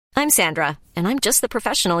I'm Sandra, and I'm just the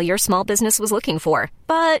professional your small business was looking for.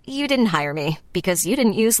 But you didn't hire me because you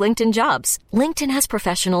didn't use LinkedIn Jobs. LinkedIn has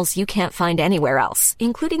professionals you can't find anywhere else,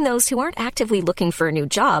 including those who aren't actively looking for a new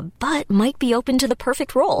job, but might be open to the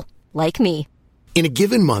perfect role, like me. In a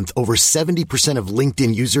given month, over 70% of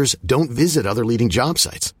LinkedIn users don't visit other leading job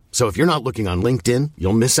sites. So if you're not looking on LinkedIn,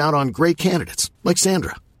 you'll miss out on great candidates like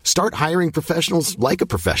Sandra. Start hiring professionals like a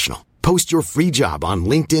professional. Post your free job on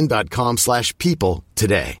linkedin.com/people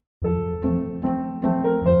today.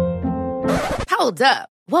 Hold up.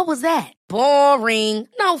 What was that? Boring.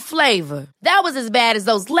 No flavor. That was as bad as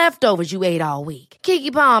those leftovers you ate all week.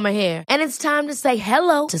 Keke Palmer here. And it's time to say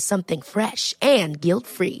hello to something fresh and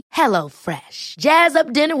guilt-free. Hello Fresh. Jazz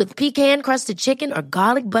up dinner with pecan-crusted chicken or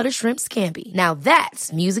garlic butter shrimp scampi. Now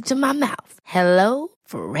that's music to my mouth. Hello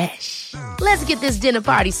Fresh. Let's get this dinner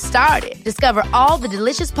party started. Discover all the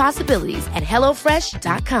delicious possibilities at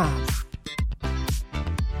HelloFresh.com.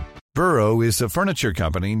 Burrow is a furniture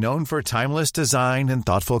company known for timeless design and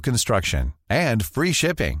thoughtful construction, and free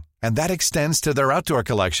shipping, and that extends to their outdoor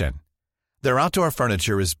collection. Their outdoor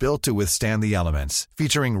furniture is built to withstand the elements,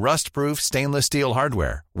 featuring rust-proof stainless steel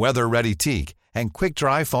hardware, weather-ready teak, and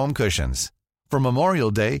quick-dry foam cushions. For Memorial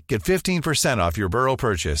Day, get 15% off your Burrow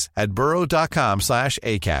purchase at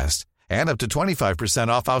burrow.com/ACAST, and up to 25%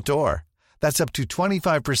 off outdoor. That's up to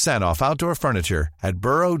 25% off outdoor furniture at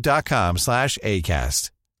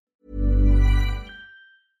burrow.com/ACAST.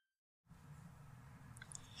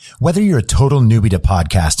 Whether you're a total newbie to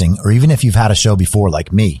podcasting or even if you've had a show before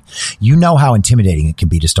like me, you know how intimidating it can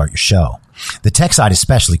be to start your show. The tech side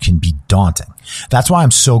especially can be daunting. That's why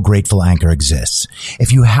I'm so grateful Anchor exists.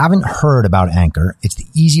 If you haven't heard about Anchor, it's the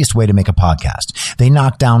easiest way to make a podcast. They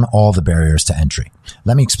knock down all the barriers to entry.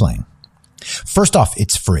 Let me explain. First off,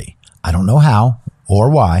 it's free. I don't know how or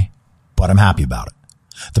why, but I'm happy about it.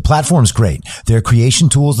 The platform's great. There are creation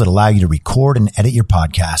tools that allow you to record and edit your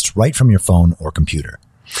podcast right from your phone or computer.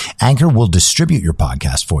 Anchor will distribute your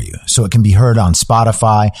podcast for you so it can be heard on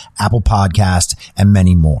Spotify, Apple Podcasts, and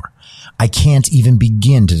many more. I can't even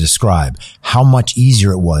begin to describe how much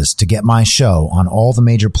easier it was to get my show on all the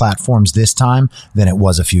major platforms this time than it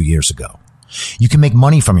was a few years ago. You can make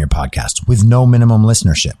money from your podcast with no minimum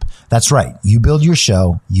listenership. That's right. You build your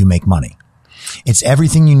show, you make money. It's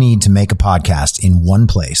everything you need to make a podcast in one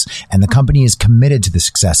place, and the company is committed to the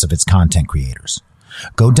success of its content creators.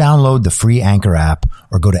 Go download the free Anchor app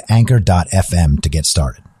or go to anchor.fm to get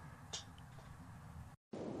started.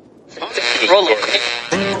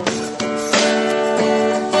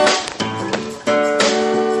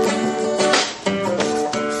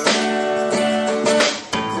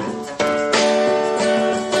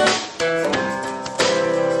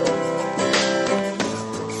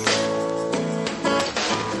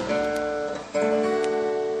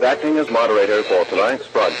 Acting as moderator for tonight's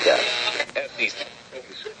broadcast.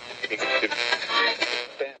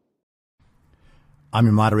 I'm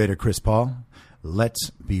your moderator, Chris Paul.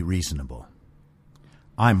 Let's be reasonable.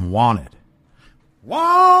 I'm wanted.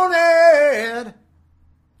 Wanted!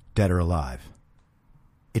 Dead or alive.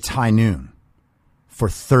 It's high noon for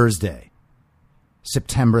Thursday,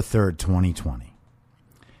 September 3rd, 2020.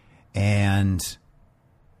 And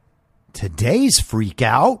today's freak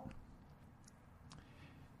out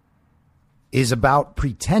is about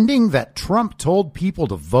pretending that Trump told people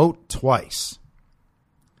to vote twice,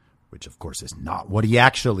 which of course is not what he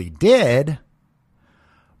actually did.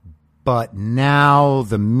 But now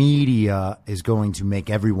the media is going to make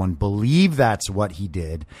everyone believe that's what he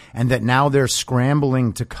did, and that now they're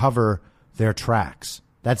scrambling to cover their tracks.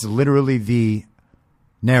 That's literally the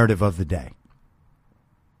narrative of the day.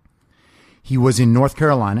 He was in North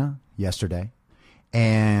Carolina yesterday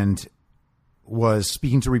and was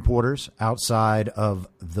speaking to reporters outside of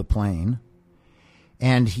the plane.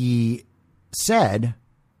 And he said,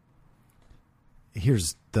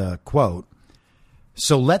 here's the quote,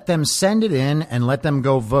 "So let them send it in and let them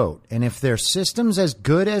go vote. And if their system's as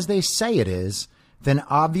good as they say it is, then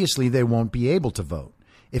obviously they won't be able to vote.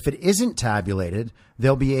 If it isn't tabulated,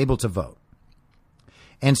 they'll be able to vote."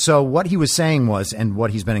 And so what he was saying was, and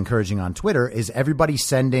what he's been encouraging on Twitter, is everybody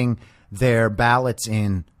sending their ballots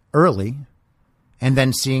in early and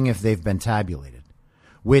then seeing if they've been tabulated,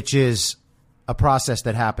 which is a process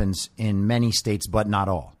that happens in many states, but not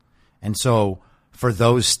all. And so for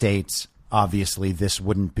those states, obviously, this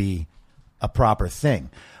wouldn't be a proper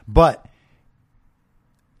thing. But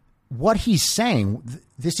what he's saying,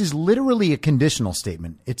 this is literally a conditional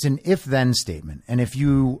statement. It's an if-then statement. And if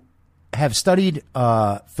you have studied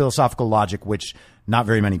philosophical logic, which not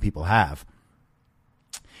very many people have,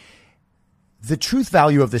 the truth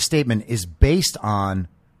value of the statement is based on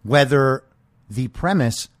whether the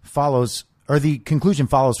premise follows, or the conclusion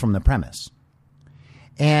follows from the premise.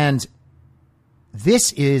 And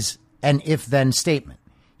this is an if-then statement.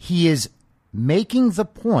 He is making the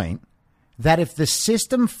point that if the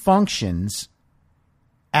system functions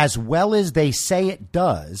as well as they say it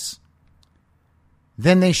does,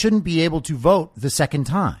 then they shouldn't be able to vote the second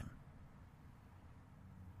time.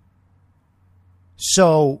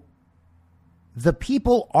 So the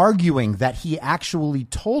people arguing that he actually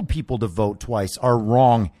told people to vote twice are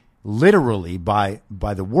wrong, literally, by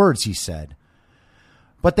the words he said.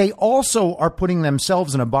 But they also are putting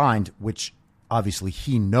themselves in a bind, which obviously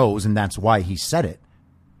he knows, and that's why he said it.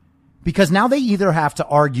 Because now they either have to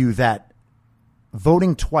argue that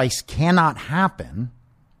voting twice cannot happen,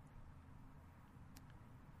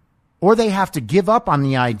 or they have to give up on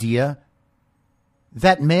the idea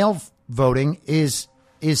that mail voting is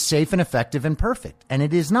safe and effective and perfect. And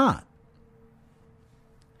it is not.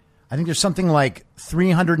 I think there's something like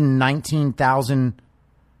 319,000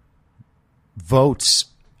 votes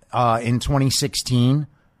in 2016.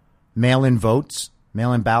 Mail-in votes,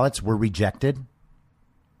 mail-in ballots were rejected.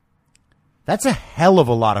 That's a hell of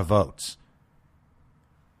a lot of votes.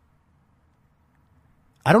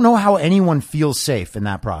 I don't know how anyone feels safe in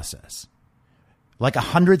that process. Like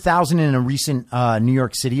 100,000 in a recent New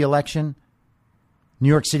York City election. New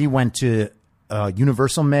York City went to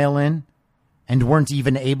universal mail-in and weren't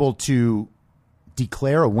even able to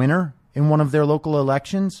declare a winner in one of their local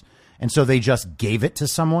elections. And so they just gave it to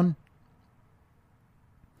someone.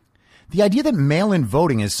 The idea that mail-in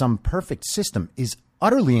voting is some perfect system is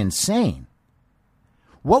utterly insane.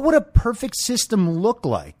 What would a perfect system look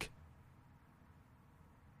like?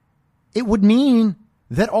 It would mean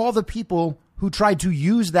that all the people who tried to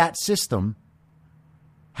use that system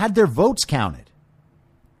had their votes counted.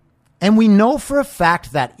 And we know for a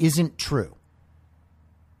fact that isn't true.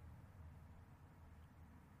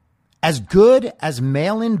 As good as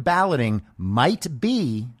mail-in balloting might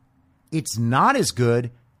be, it's not as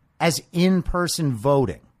good as in-person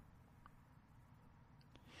voting.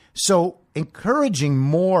 So encouraging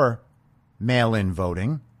more mail-in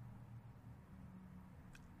voting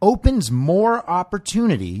opens more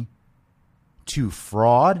opportunity to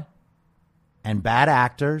fraud and bad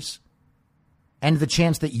actors and the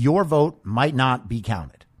chance that your vote might not be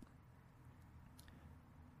counted.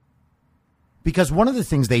 Because one of the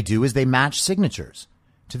things they do is they match signatures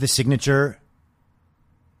to the signature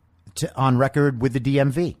on record with the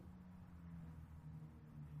DMV.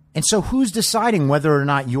 And so who's deciding whether or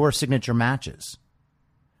not your signature matches?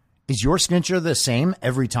 Is your signature the same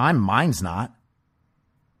every time? Mine's not.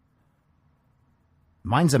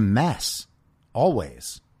 Mine's a mess,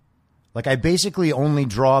 always. Like I basically only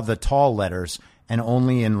draw the tall letters and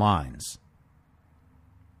only in lines.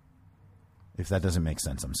 If that doesn't make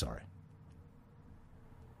sense, I'm sorry.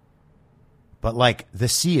 But like the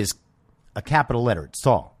C is a capital letter, it's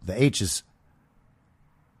tall. The H is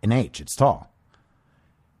an H, it's tall.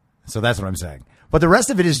 So that's what I'm saying. But the rest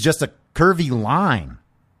of it is just a curvy line.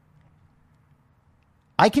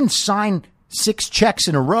 I can sign 6 checks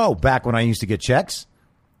in a row back when I used to get checks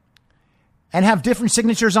and have different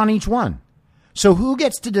signatures on each one. So who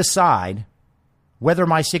gets to decide whether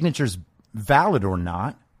my signature's valid or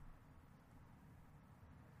not?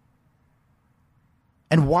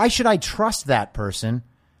 And why should I trust that person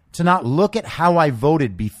to not look at how I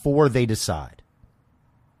voted before they decide?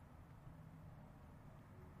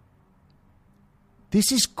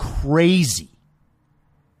 This is crazy.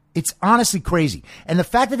 It's honestly crazy. And the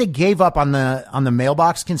fact that they gave up on the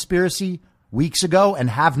mailbox conspiracy weeks ago and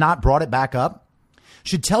have not brought it back up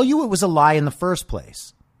should tell you it was a lie in the first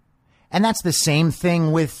place. And that's the same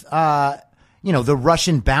thing with, the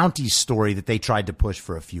Russian bounty story that they tried to push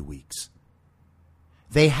for a few weeks.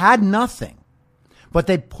 They had nothing, but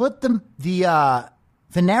they put the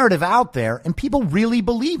narrative out there and people really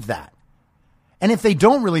believe that. And if they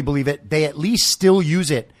don't really believe it, they at least still use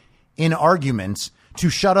it in arguments to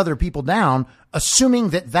shut other people down, assuming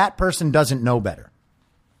that that person doesn't know better.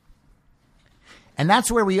 And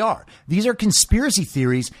that's where we are. These are conspiracy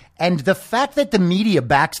theories. And the fact that the media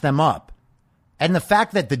backs them up and the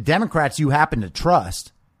fact that the Democrats you happen to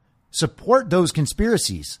trust support those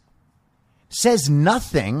conspiracies says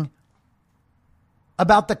nothing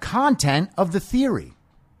about the content of the theory.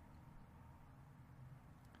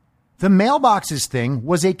 The mailboxes thing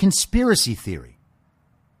was a conspiracy theory.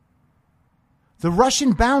 The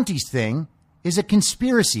Russian bounties thing is a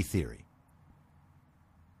conspiracy theory.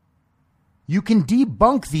 You can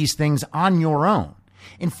debunk these things on your own.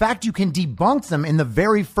 In fact, you can debunk them in the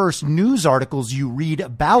very first news articles you read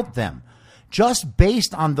about them, just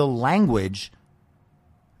based on the language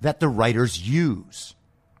that the writers use.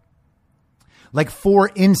 Like,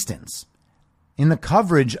 for instance, in the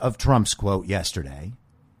coverage of Trump's quote yesterday,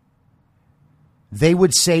 they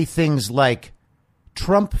would say things like,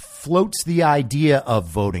 Trump floats the idea of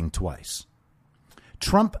voting twice.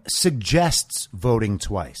 Trump suggests voting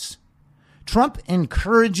twice. Trump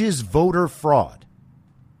encourages voter fraud.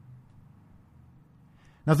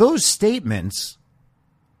 Now, those statements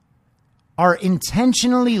are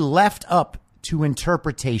intentionally left up to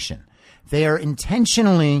interpretation. They are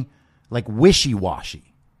intentionally like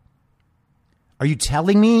wishy-washy. Are you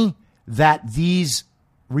telling me that these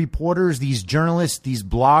reporters, these journalists, these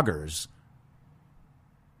bloggers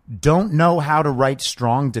don't know how to write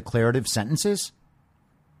strong declarative sentences?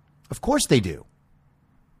 Of course they do.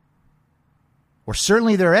 Or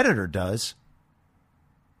certainly their editor does.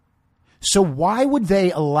 So why would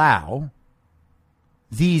they allow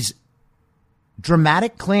these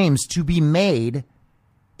dramatic claims to be made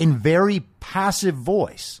in very passive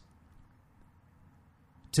voice,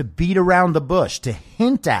 to beat around the bush, to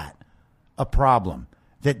hint at a problem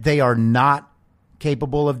that they are not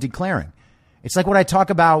capable of declaring? It's like what I talk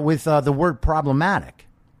about with the word problematic.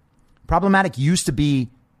 Problematic used to be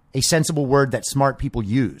a sensible word that smart people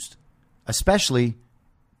used, especially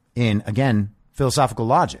in, again, philosophical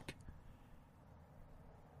logic.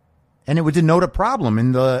 And it would denote a problem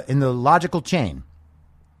in the logical chain.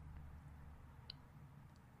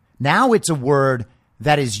 Now it's a word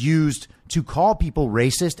that is used to call people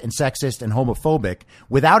racist and sexist and homophobic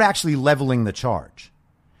without actually leveling the charge.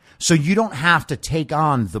 So you don't have to take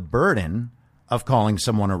on the burden of calling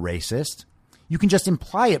someone a racist. You can just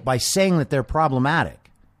imply it by saying that they're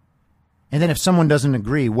problematic. And then if someone doesn't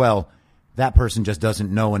agree, well, that person just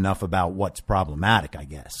doesn't know enough about what's problematic, I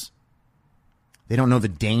guess. They don't know the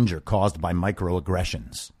danger caused by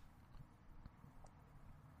microaggressions.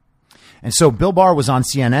 And so Bill Barr was on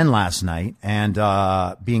CNN last night and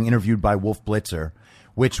being interviewed by Wolf Blitzer,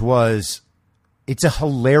 which it's a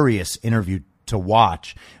hilarious interview to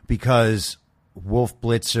watch because Wolf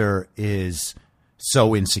Blitzer is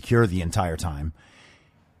so insecure the entire time.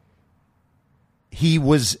 He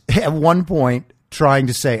was at one point trying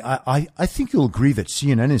to say, I think you'll agree that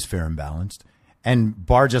CNN is fair and balanced. And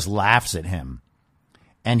Barr just laughs at him.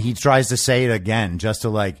 And he tries to say it again just to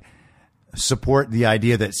like support the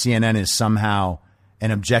idea that CNN is somehow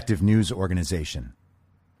an objective news organization.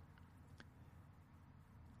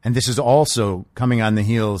 And this is also coming on the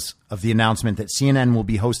heels of the announcement that CNN will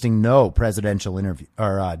be hosting no presidential interview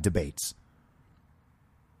or debates.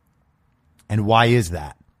 And why is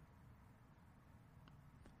that?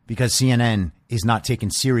 Because CNN is not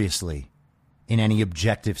taken seriously in any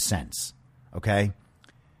objective sense. Okay?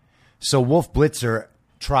 So Wolf Blitzer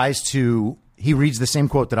he reads the same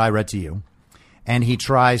quote that I read to you, and he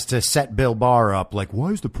tries to set Bill Barr up like,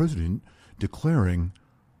 why is the president declaring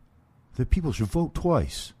that people should vote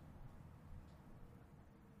twice?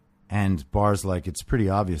 And Barr's like, it's pretty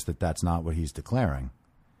obvious that that's not what he's declaring.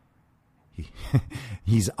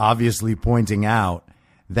 He's obviously pointing out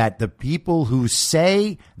that the people who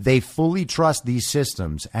say they fully trust these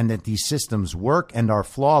systems and that these systems work and are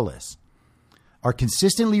flawless are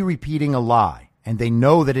consistently repeating a lie, and they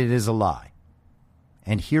know that it is a lie.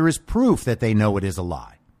 And here is proof that they know it is a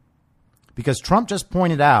lie. Because Trump just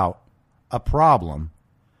pointed out a problem.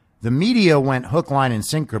 The media went hook, line, and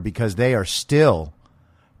sinker because they are still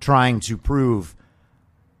trying to prove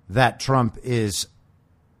that Trump is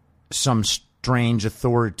some strange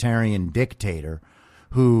authoritarian dictator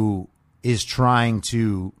who is trying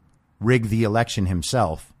to rig the election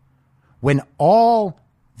himself, when all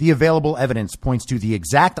the available evidence points to the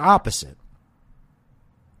exact opposite.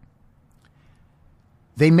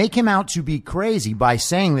 They make him out to be crazy by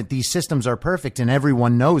saying that these systems are perfect and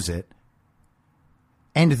everyone knows it.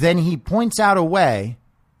 And then he points out a way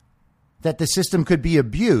that the system could be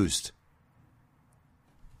abused.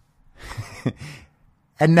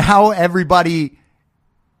 And now everybody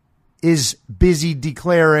is busy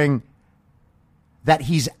declaring that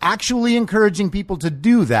he's actually encouraging people to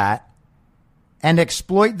do that and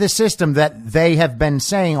exploit the system that they have been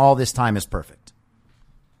saying all this time is perfect.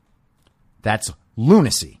 That's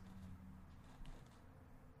lunacy.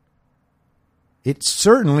 It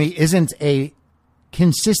certainly isn't a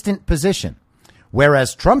consistent position.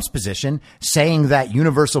 Whereas Trump's position, saying that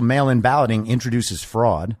universal mail-in balloting introduces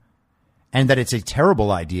fraud and that it's a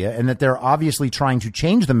terrible idea and that they're obviously trying to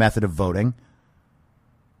change the method of voting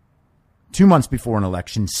 2 months before an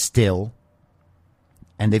election still.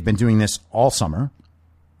 And they've been doing this all summer,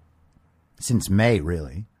 since May,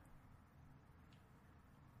 really.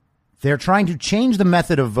 They're trying to change the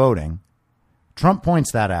method of voting. Trump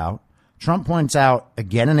points that out. Trump points out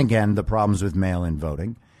again and again the problems with mail-in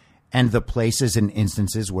voting and the places and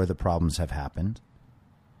instances where the problems have happened.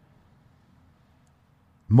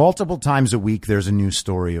 Multiple times a week, there's a new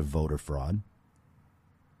story of voter fraud.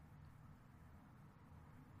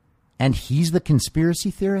 And he's the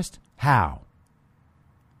conspiracy theorist? How?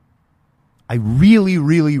 I really,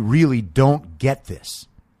 really, really don't get this.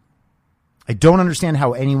 I don't understand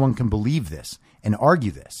how anyone can believe this and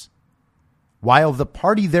argue this, while the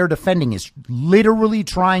party they're defending is literally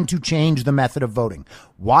trying to change the method of voting,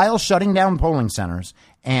 while shutting down polling centers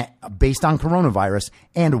and, based on coronavirus,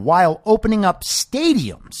 and while opening up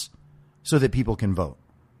stadiums so that people can vote.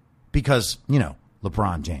 Because, you know,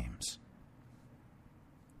 LeBron James.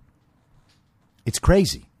 It's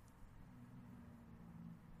crazy.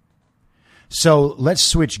 So let's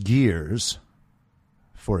switch gears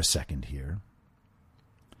for a second here.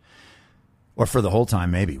 Or for the whole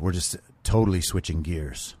time, maybe. We're just totally switching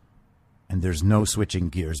gears. And there's no switching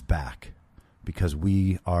gears back because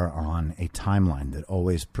we are on a timeline that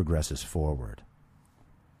always progresses forward.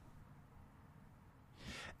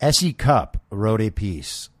 S.E. Cupp wrote a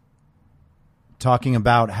piece talking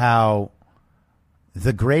about how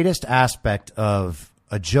the greatest aspect of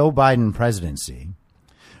a Joe Biden presidency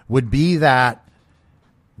would be that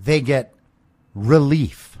they get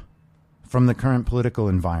relief from the current political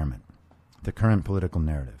environment, the current political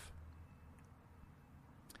narrative.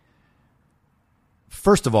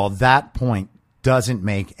 First of all, that point doesn't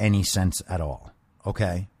make any sense at all,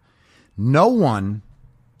 okay? No one,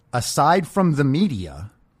 aside from the media,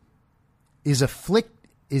 is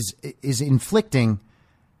inflicting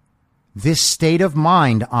this state of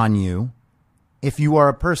mind on you if you are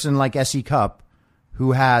a person like S.E. Cupp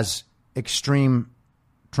who has extreme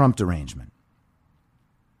Trump derangement.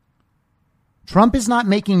 Trump is not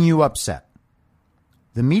making you upset.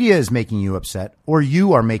 The media is making you upset, or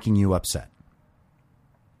you are making you upset.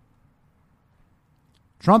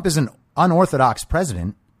 Trump is an unorthodox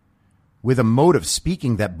president with a mode of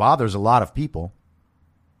speaking that bothers a lot of people.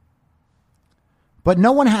 But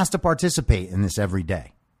no one has to participate in this every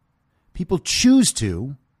day. People choose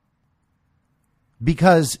to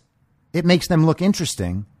because it makes them look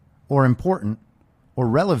interesting or important or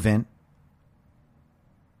relevant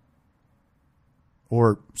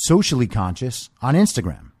or socially conscious on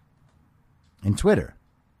Instagram and Twitter.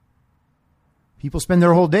 People spend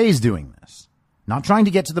their whole days doing this, not trying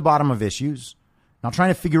to get to the bottom of issues, not trying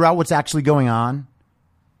to figure out what's actually going on,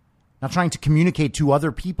 not trying to communicate to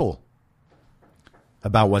other people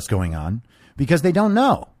about what's going on because they don't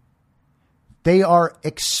know. They are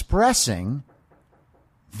expressing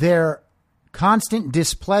their constant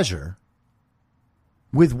displeasure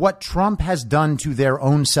with what Trump has done to their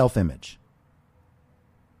own self-image.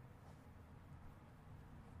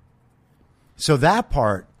 So that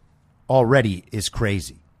part already is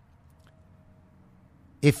crazy.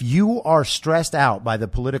 If you are stressed out by the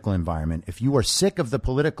political environment, if you are sick of the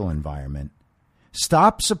political environment,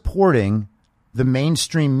 stop supporting the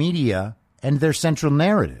mainstream media and their central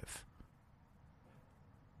narrative.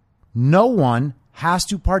 No one has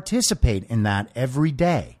to participate in that every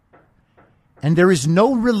day. And there is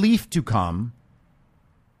no relief to come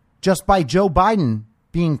just by Joe Biden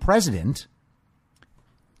being president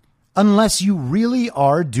unless you really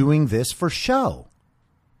are doing this for show.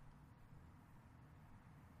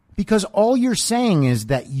 Because all you're saying is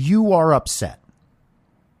that you are upset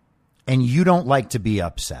and you don't like to be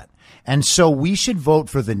upset. And so we should vote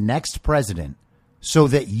for the next president so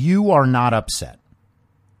that you are not upset.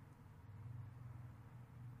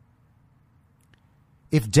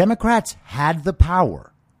 If Democrats had the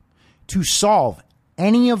power to solve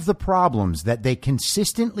any of the problems that they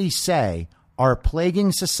consistently say are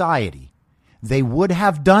plaguing society, they would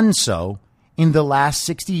have done so in the last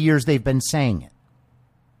 60 years they've been saying it.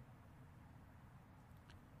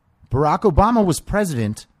 Barack Obama was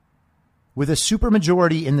president with a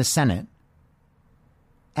supermajority in the Senate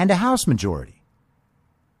and a House majority.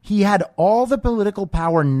 He had all the political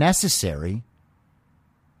power necessary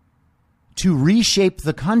to reshape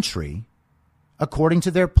the country according to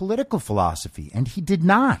their political philosophy, and he did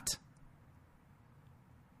not.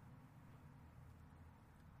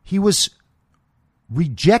 He was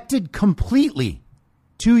rejected completely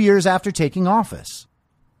 2 years after taking office.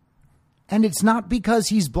 And it's not because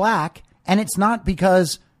he's black, and it's not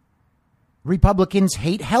because Republicans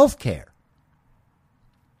hate health care.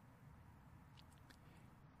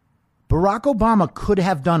 Barack Obama could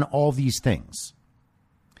have done all these things.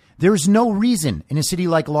 There is no reason in a city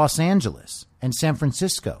like Los Angeles and San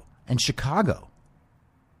Francisco and Chicago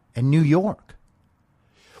and New York,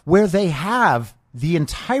 where they have the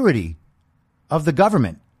entirety of the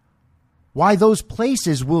government why those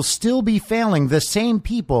places will still be failing the same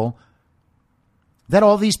people that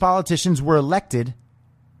all these politicians were elected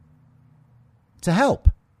to help,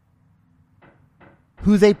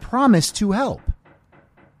 who they promised to help.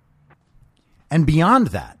 And beyond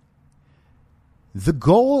that, the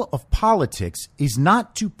goal of politics is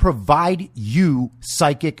not to provide you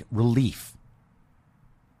psychic relief.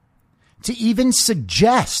 To even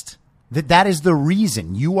suggest that that is the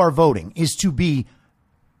reason you are voting is to be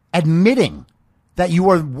admitting that you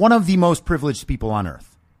are one of the most privileged people on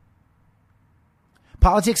earth.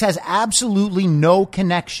 Politics has absolutely no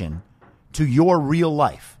connection to your real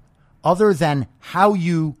life other than how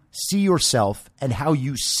you see yourself and how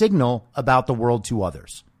you signal about the world to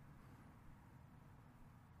others.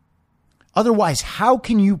 Otherwise, how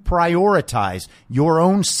can you prioritize your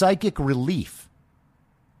own psychic relief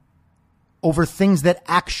over things that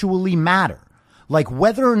actually matter, like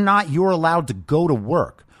whether or not you're allowed to go to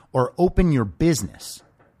work or open your business,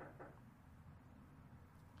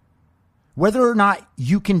 whether or not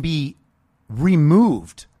you can be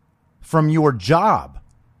removed from your job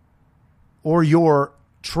or your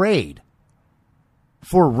trade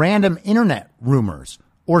for random internet rumors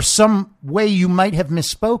or some way you might have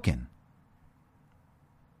misspoken?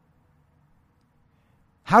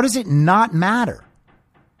 How does it not matter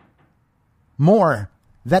more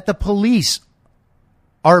that the police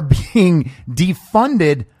are being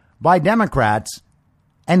defunded by Democrats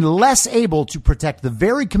and less able to protect the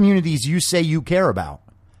very communities you say you care about?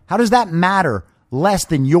 How does that matter less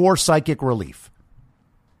than your psychic relief?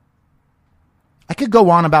 I could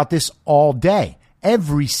go on about this all day,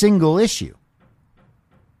 every single issue.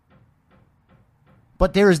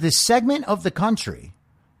 But there is this segment of the country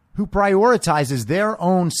who prioritizes their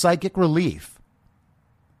own psychic relief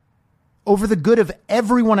over the good of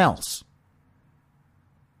everyone else.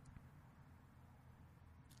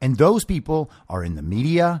 And those people are in the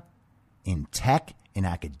media, in tech, in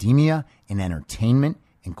academia, in entertainment,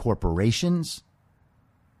 in corporations.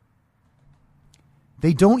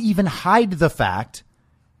 They don't even hide the fact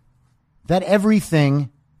that everything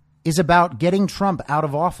is about getting Trump out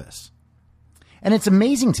of office. And it's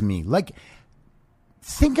amazing to me. Like,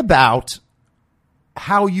 think about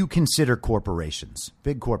how you consider corporations,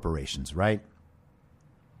 big corporations, right?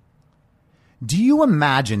 Do you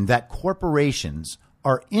imagine that corporations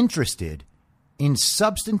are interested in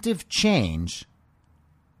substantive change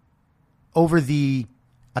over the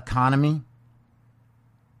economy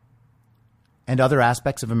and other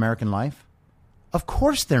aspects of American life? Of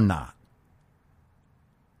course they're not.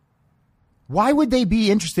 Why would they be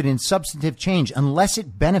interested in substantive change unless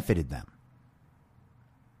it benefited them?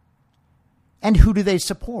 And who do they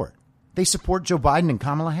support? They support Joe Biden and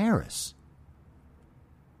Kamala Harris.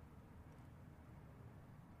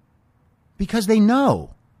 Because they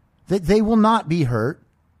know that they will not be hurt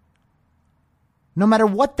no matter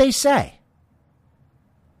what they say.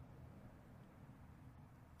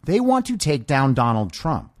 They want to take down Donald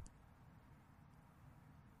Trump.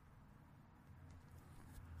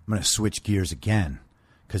 I'm going to switch gears again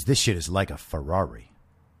because this shit is like a Ferrari.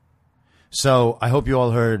 So I hope you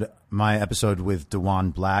all heard my episode with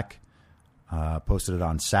DeJuan Black. Posted it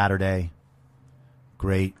on Saturday.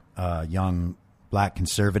 Great young black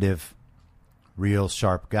conservative. Real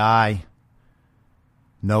sharp guy.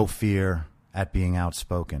 No fear at being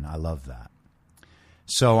outspoken. I love that.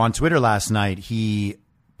 So on Twitter last night, he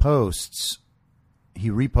reposts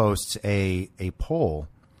a poll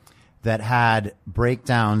that had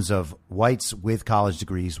breakdowns of whites with college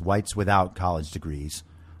degrees, whites without college degrees,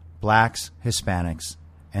 blacks, Hispanics,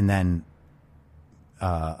 and then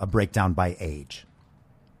a breakdown by age.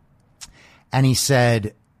 And he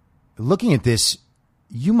said, looking at this,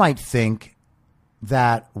 you might think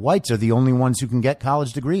that whites are the only ones who can get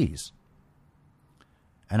college degrees.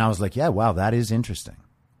 And I was like, yeah, wow, that is interesting.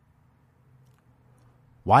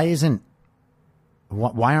 Why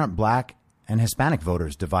aren't black and Hispanic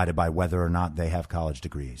voters divided by whether or not they have college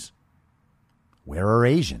degrees? Where are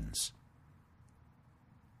Asians?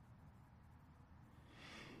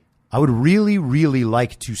 I would really, really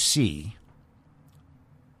like to see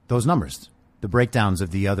those numbers, the breakdowns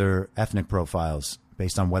of the other ethnic profiles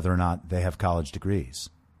based on whether or not they have college degrees.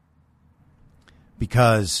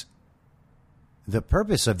 Because the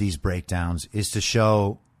purpose of these breakdowns is to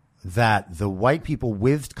show that the white people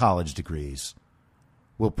with college degrees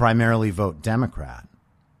will primarily vote Democrat,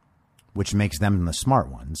 which makes them the smart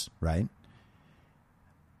ones, right?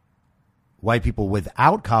 White people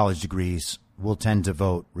without college degrees will tend to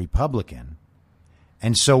vote Republican.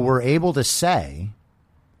 And so we're able to say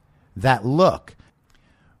that, look,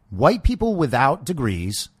 white people without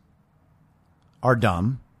degrees are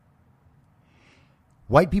dumb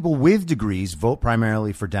White people with degrees vote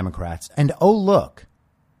primarily for Democrats. And oh, look,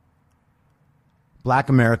 Black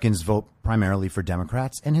Americans vote primarily for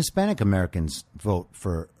Democrats and Hispanic Americans vote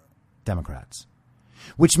for Democrats,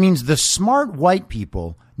 which means the smart white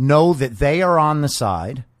people know that they are on the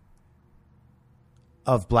side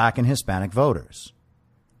of Black and Hispanic voters,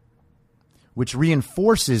 which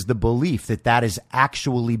reinforces the belief that that is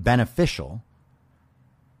actually beneficial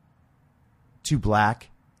to Black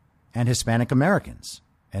and Hispanic Americans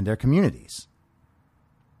and their communities.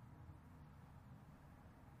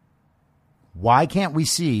 Why can't we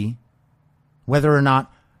see whether or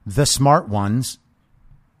not the smart ones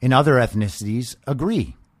in other ethnicities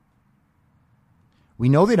agree? We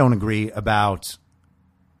know they don't agree about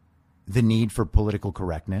the need for political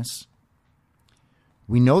correctness.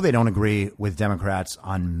 We know they don't agree with Democrats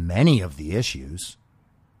on many of the issues.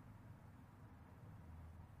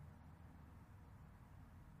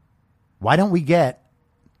 Why don't we get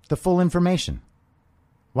the full information?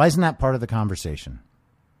 Why isn't that part of the conversation?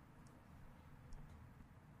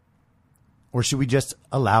 Or should we just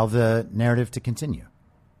allow the narrative to continue?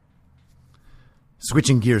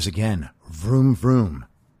 Switching gears again. Vroom, vroom.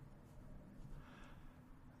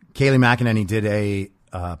 Kayleigh McEnany did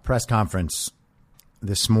a press conference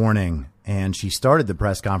this morning, and she started the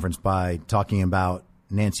press conference by talking about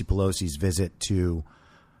Nancy Pelosi's visit to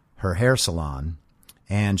her hair salon.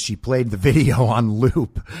 And she played the video on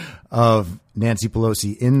loop of Nancy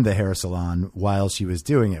Pelosi in the hair salon while she was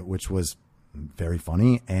doing it, which was very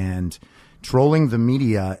funny. And trolling the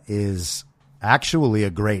media is actually a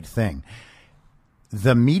great thing.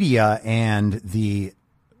 The media and the,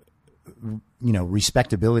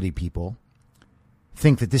 respectability people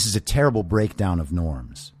think that this is a terrible breakdown of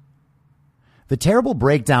norms. The terrible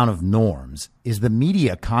breakdown of norms is the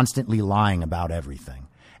media constantly lying about everything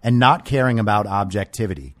and not caring about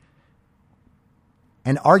objectivity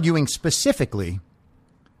and arguing specifically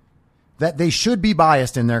that they should be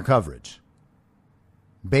biased in their coverage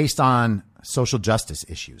based on social justice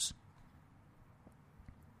issues.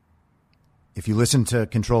 If you listen to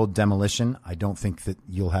Controlled Demolition, I don't think that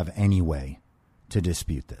you'll have any way to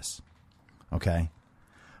dispute this. Okay?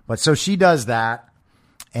 But so she does that,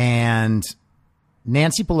 and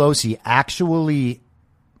Nancy Pelosi actually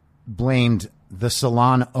blamed the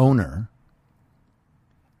salon owner,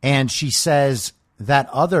 and she says that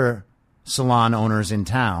other salon owners in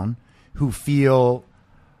town who feel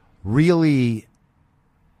really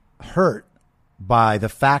hurt by the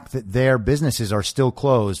fact that their businesses are still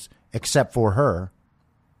closed except for her,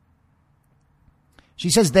 she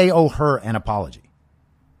says they owe her an apology.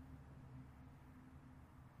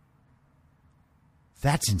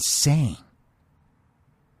 That's insane.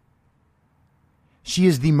 She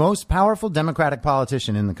is the most powerful Democratic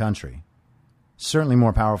politician in the country. Certainly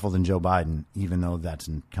more powerful than Joe Biden, even though that's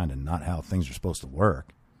kind of not how things are supposed to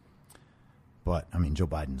work. But, Joe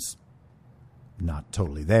Biden's not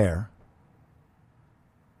totally there.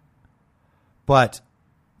 But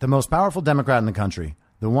the most powerful Democrat in the country,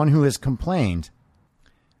 the one who has complained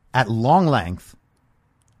at long length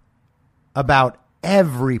about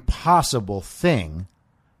every possible thing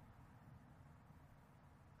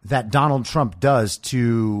that Donald Trump does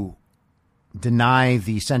to deny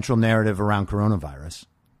the central narrative around coronavirus.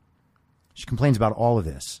 She complains about all of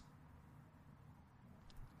this.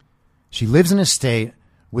 She lives in a state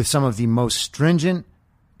with some of the most stringent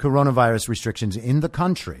coronavirus restrictions in the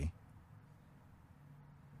country.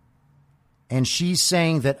 And she's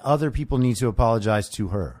saying that other people need to apologize to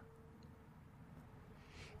her.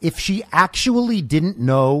 If she actually didn't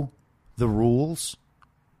know the rules,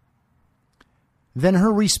 then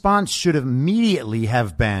her response should immediately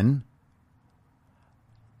have been,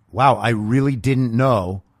 wow, I really didn't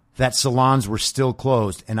know that salons were still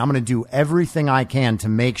closed, and I'm going to do everything I can to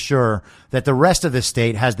make sure that the rest of the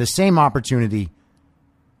state has the same opportunity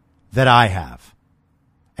that I have.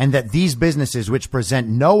 And that these businesses, which present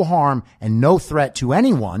no harm and no threat to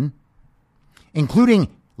anyone,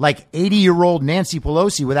 including like 80-year-old Nancy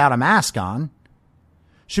Pelosi without a mask on,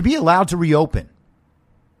 should be allowed to reopen.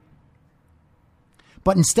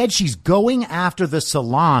 But instead, she's going after the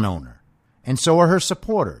salon owner, and so are her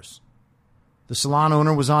supporters. The salon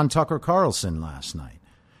owner was on Tucker Carlson last night,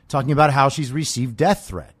 talking about how she's received death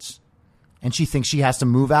threats, and she thinks she has to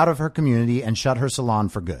move out of her community and shut her salon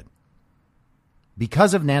for good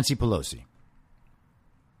because of Nancy Pelosi.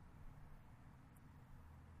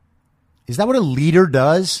 Is that what a leader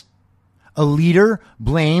does? A leader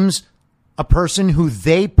blames a person who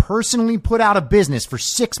they personally put out of business for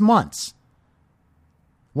 6 months,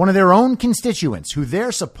 one of their own constituents who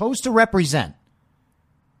they're supposed to represent.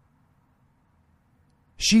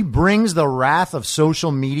 She brings the wrath of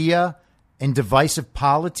social media and divisive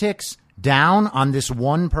politics down on this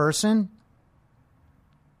one person.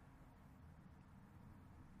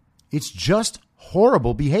 It's just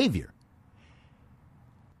horrible behavior.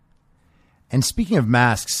 And speaking of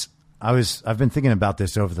masks, I've been thinking about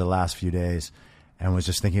this over the last few days and was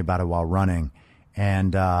just thinking about it while running.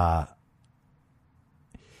 And the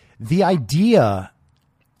idea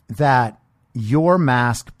that your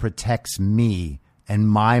mask protects me and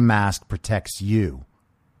my mask protects you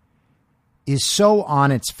is so on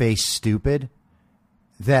its face stupid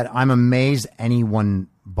that I'm amazed anyone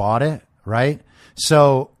bought it, right?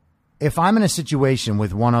 So if I'm in a situation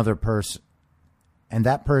with one other person and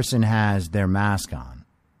that person has their mask on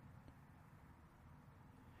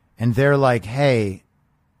and they're like, hey,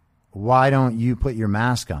 why don't you put your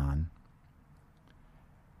mask on?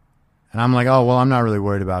 And I'm like, oh, well, I'm not really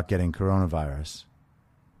worried about getting coronavirus.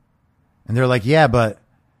 And they're like, yeah, but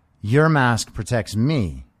your mask protects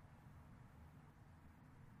me.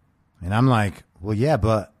 And I'm like, well, yeah,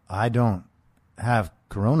 but I don't have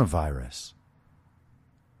coronavirus.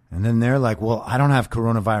 And then they're like, well, I don't have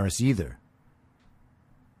coronavirus either.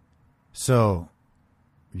 So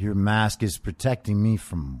your mask is protecting me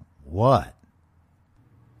from what?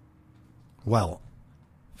 Well,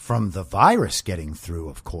 from the virus getting through,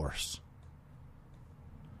 of course.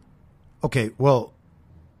 Okay, well,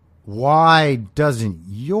 why doesn't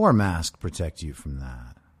your mask protect you from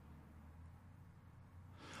that?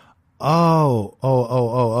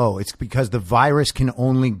 Oh. It's because the virus can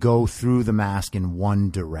only go through the mask in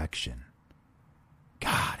one direction.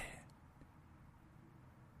 Got it.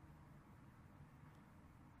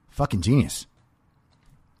 Fucking genius.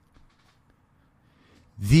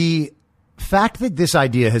 The fact that this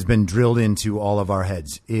idea has been drilled into all of our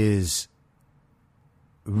heads is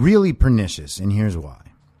really pernicious, and here's why.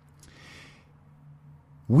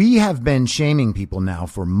 We have been shaming people now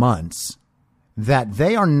for months that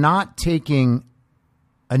they are not taking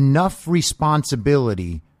enough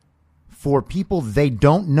responsibility for people they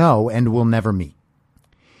don't know and will never meet.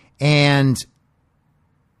 And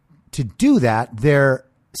to do that, they're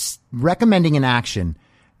recommending an action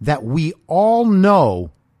that we all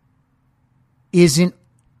know isn't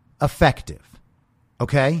effective.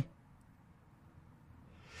 Okay?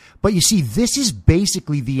 But you see, this is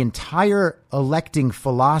basically the entire electing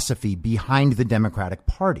philosophy behind the Democratic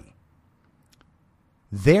Party.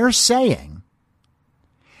 They're saying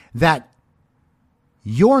that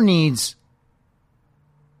your needs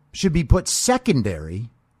should be put secondary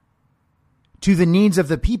to the needs of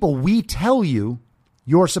the people we tell you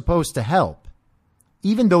you're supposed to help,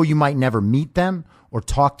 even though you might never meet them or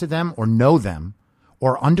talk to them or know them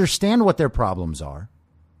or understand what their problems are.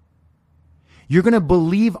 You're going to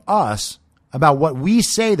believe us about what we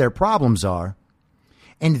say their problems are,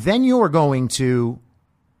 and then you're going to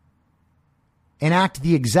enact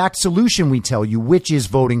the exact solution we tell you, which is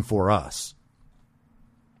voting for us.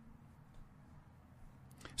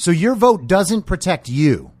 So your vote doesn't protect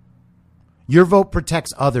you. Your vote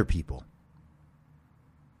protects other people.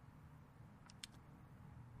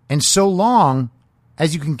 And so long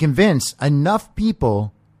as you can convince enough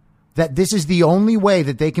people that this is the only way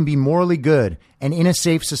that they can be morally good and in a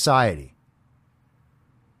safe society,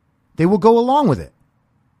 they will go along with it.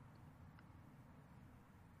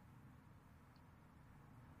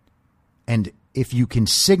 And if you can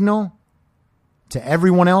signal to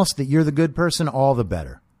everyone else that you're the good person, all the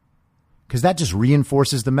better. Because that just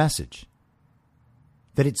reinforces the message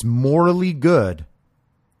that it's morally good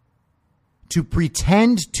to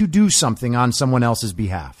pretend to do something on someone else's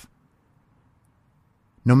behalf,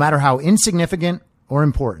 no matter how insignificant or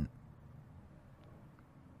important.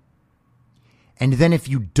 And then if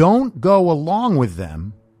you don't go along with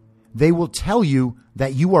them, they will tell you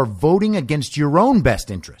that you are voting against your own best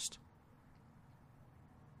interest.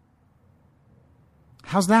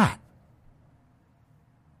 How's that?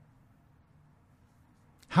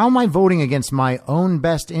 How am I voting against my own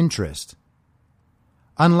best interest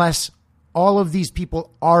unless all of these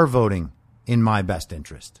people are voting in my best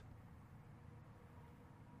interest?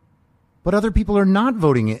 But other people are not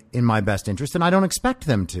voting in my best interest, and I don't expect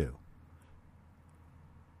them to.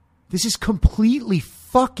 This is completely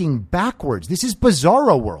fucking backwards. This is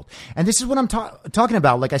bizarro world. And this is what I'm talking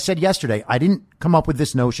about. Like I said yesterday, I didn't come up with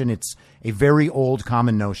this notion. It's a very old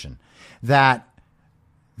common notion that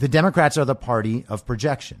the Democrats are the party of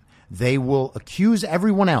projection. They will accuse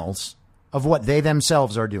everyone else of what they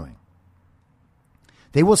themselves are doing.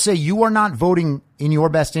 They will say you are not voting in your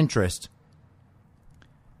best interest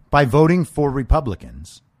by voting for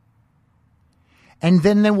Republicans. And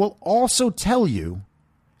then they will also tell you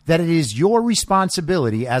that it is your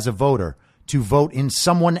responsibility as a voter to vote in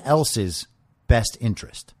someone else's best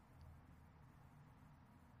interest.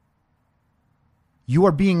 You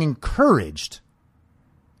are being encouraged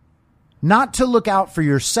not to look out for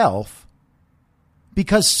yourself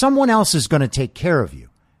because someone else is going to take care of you.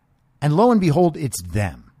 And lo and behold, it's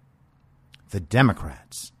them, the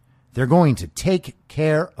Democrats. They're going to take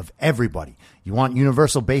care of everybody. You want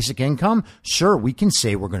universal basic income? Sure, we can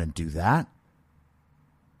say we're going to do that.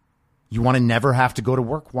 You want to never have to go to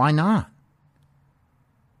work? Why not?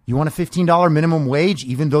 You want a $15 minimum wage,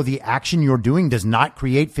 even though the action you're doing does not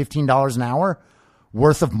create $15 an hour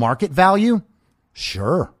worth of market value?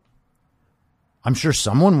 Sure. I'm sure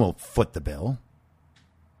someone will foot the bill.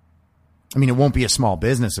 I mean, it won't be a small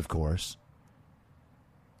business, of course.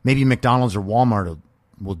 Maybe McDonald's or Walmart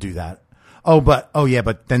will do that.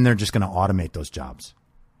 But then they're just going to automate those jobs.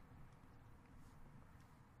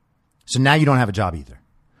 So now you don't have a job either.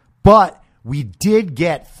 But we did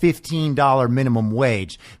get $15 minimum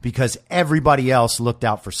wage because everybody else looked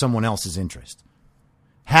out for someone else's interest.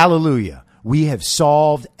 Hallelujah. We have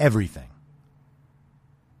solved everything.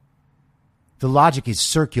 The logic is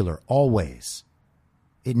circular always.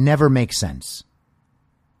 It never makes sense.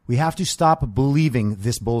 We have to stop believing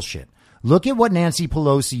this bullshit. Look at what Nancy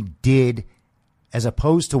Pelosi did as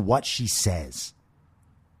opposed to what she says.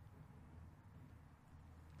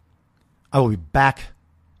 I will be back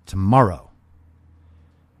tomorrow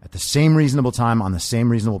at the same reasonable time on the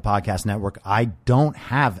same reasonable podcast network. I don't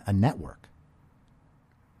have a network.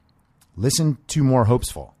 Listen to more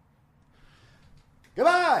Hopesful.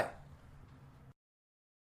 Goodbye.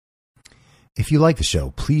 If you like the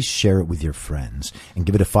show, please share it with your friends and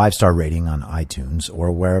give it a 5-star rating on iTunes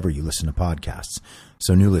or wherever you listen to podcasts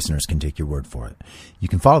so new listeners can take your word for it. You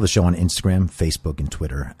can follow the show on Instagram, Facebook, and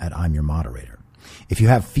Twitter at I'm Your Moderator. If you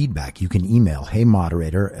have feedback, you can email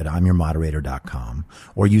heymoderator@imyourmoderator.com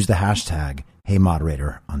or use the hashtag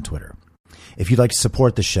heymoderator on Twitter. If you'd like to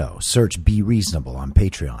support the show, search Be Reasonable on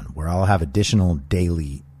Patreon, where I'll have additional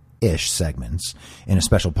daily-ish segments in a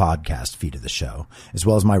special podcast feed of the show, as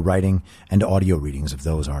well as my writing and audio readings of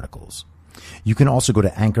those articles. You can also go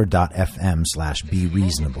to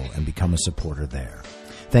anchor.fm/BeReasonable and become a supporter there.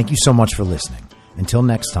 Thank you so much for listening. Until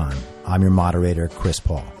next time, I'm your moderator, Chris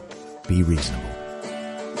Paul. Be reasonable.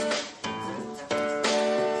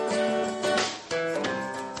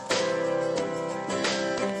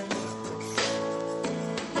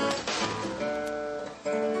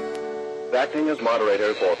 Acting as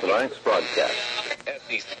moderator for tonight's broadcast.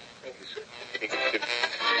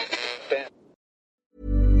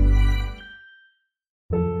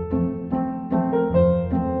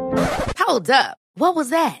 Hold up. What was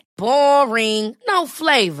that? Boring. No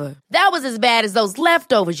flavor. That was as bad as those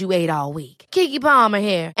leftovers you ate all week. Keke Palmer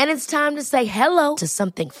here, and it's time to say hello to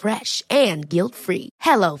something fresh and guilt-free.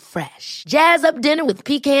 Hello Fresh. Jazz up dinner with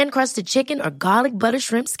pecan-crusted chicken or garlic butter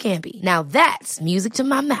shrimp scampi. Now that's music to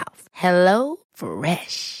my mouth. Hello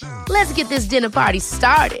Fresh. Let's get this dinner party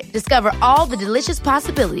started. Discover all the delicious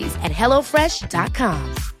possibilities at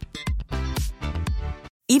HelloFresh.com.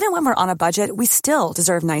 Even when we're on a budget, we still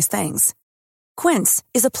deserve nice things. Quince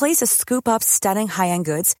is a place to scoop up stunning high-end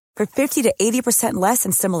goods for 50 to 80% less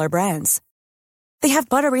than similar brands. They have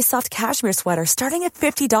buttery soft cashmere sweaters starting at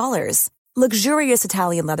 $50, luxurious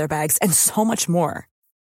Italian leather bags, and so much more.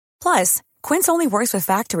 Plus, Quince only works with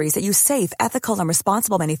factories that use safe, ethical, and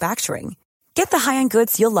responsible manufacturing. Get the high-end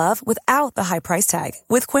goods you'll love without the high price tag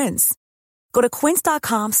with Quince. Go to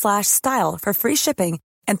quince.com/style for free shipping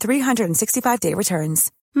and 365-day returns.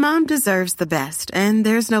 Mom deserves the best, and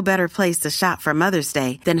there's no better place to shop for Mother's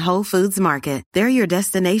Day than Whole Foods Market. They're your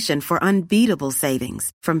destination for unbeatable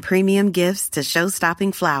savings, from premium gifts to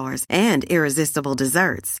show-stopping flowers and irresistible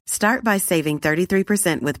desserts. Start by saving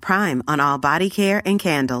 33% with Prime on all body care and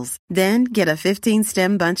candles. Then get a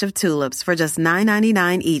 15-stem bunch of tulips for just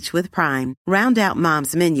 $9.99 each with Prime. Round out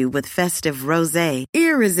Mom's menu with festive rosé,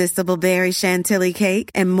 irresistible berry chantilly cake,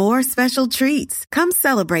 and more special treats. Come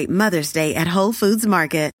celebrate Mother's Day at Whole Foods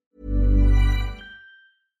Market.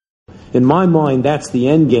 In my mind, that's the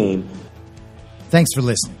end game. Thanks for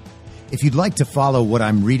listening. If you'd like to follow what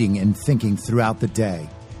I'm reading and thinking throughout the day,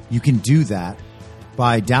 you can do that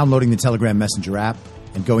by downloading the Telegram Messenger app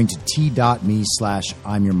and going to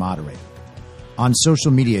t.me/I'm your moderator. On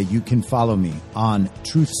social media, you can follow me on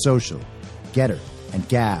Truth Social, Getter, and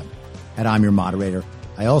Gab at I'm your moderator.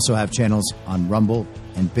 I also have channels on Rumble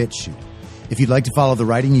and BitChute. If you'd like to follow the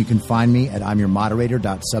writing, you can find me at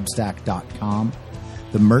imyourmoderator.substack.com.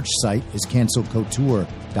 The merch site is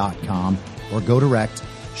cancelcouture.com, or go direct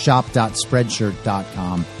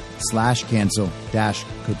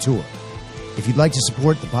shop.spreadshirt.com/cancel-couture. If you'd like to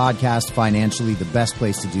support the podcast financially, the best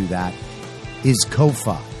place to do that is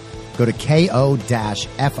Ko-Fi. Go to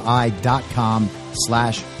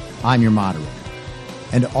ko-fi.com/I'm your moderator.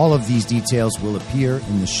 And all of these details will appear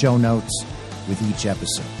in the show notes with each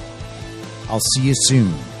episode. I'll see you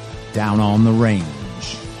soon down on the range.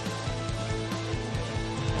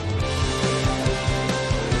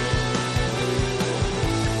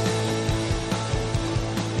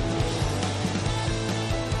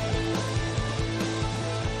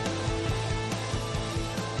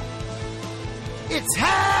 It's